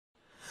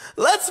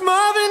Let's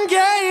Marvin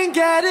Gaye and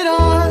get it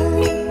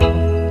on.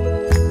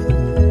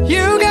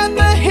 You got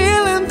the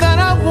healing that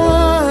I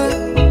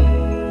want,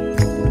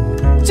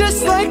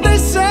 just like they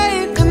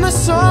say in the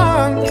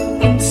song.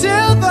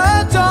 Until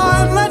the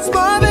dawn, let's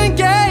Marvin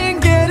Gaye and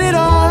get it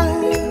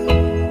on.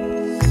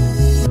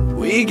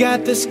 We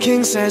got this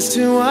king size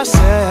to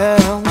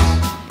ourselves,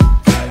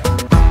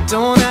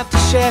 don't have to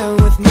share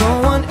with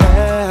no one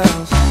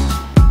else.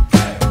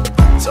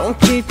 Don't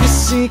keep your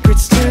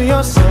secrets to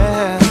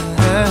yourself.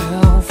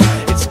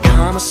 It's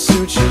Kama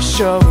Sutra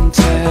show and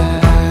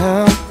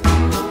tell.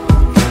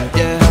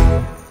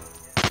 Yeah.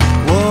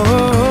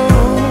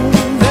 Whoa,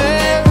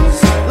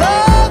 there's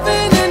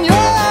lovin in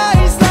your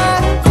eyes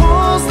that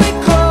pulls me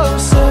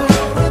closer.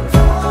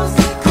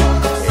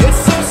 It's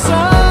so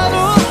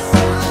subtle,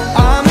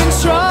 I'm in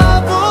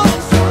trouble,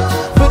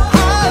 but I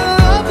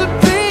love to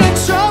be in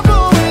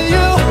trouble with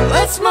you.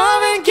 Let's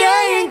Marvin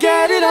Gaye and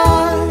get it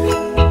on.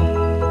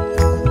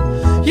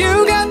 You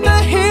got the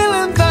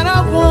healing that I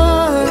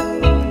want,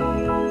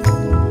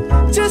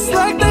 just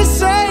like they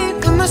say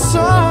in the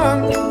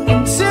song.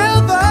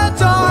 Until the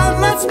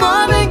dawn, let's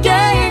Marvin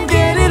Gaye and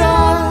get it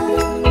on.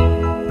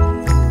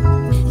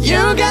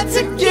 You got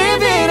to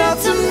give it up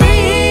to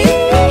me.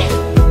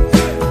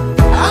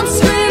 I'm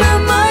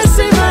screaming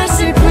mercy,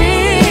 mercy,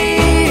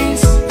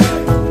 please,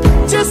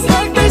 just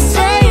like they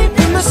say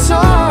in the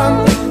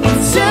song.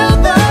 Until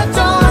the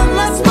dawn,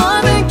 let's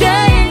Marvin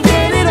Gaye and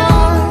get it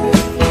on.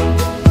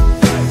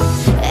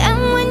 And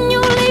when you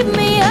leave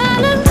me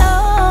all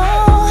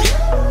alone,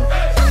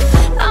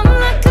 I'm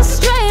like a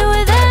stray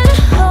without a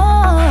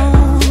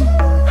home.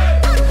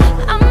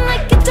 I'm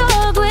like a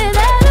dog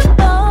without a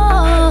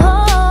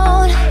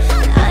bone.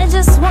 I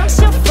just want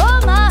you for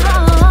my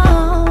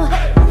home.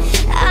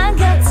 I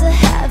got to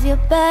have you,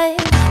 babe.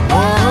 Oh,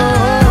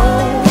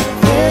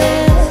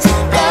 there's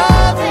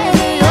love in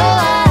your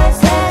eyes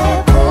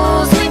that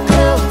pulls me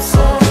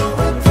closer.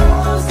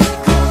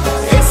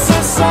 It's so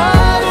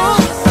subtle,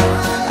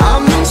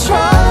 I'm in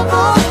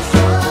trouble,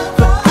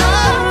 but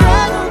I'd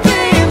rather be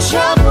in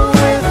trouble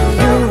with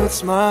you.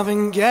 It's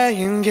Marvin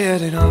Gaye and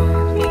get it on.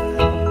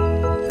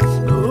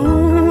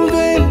 Ooh,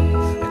 baby,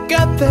 I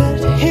got that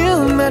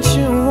healing that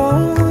you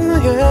want,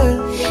 yeah.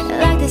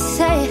 Like they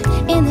say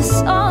in the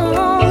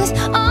song.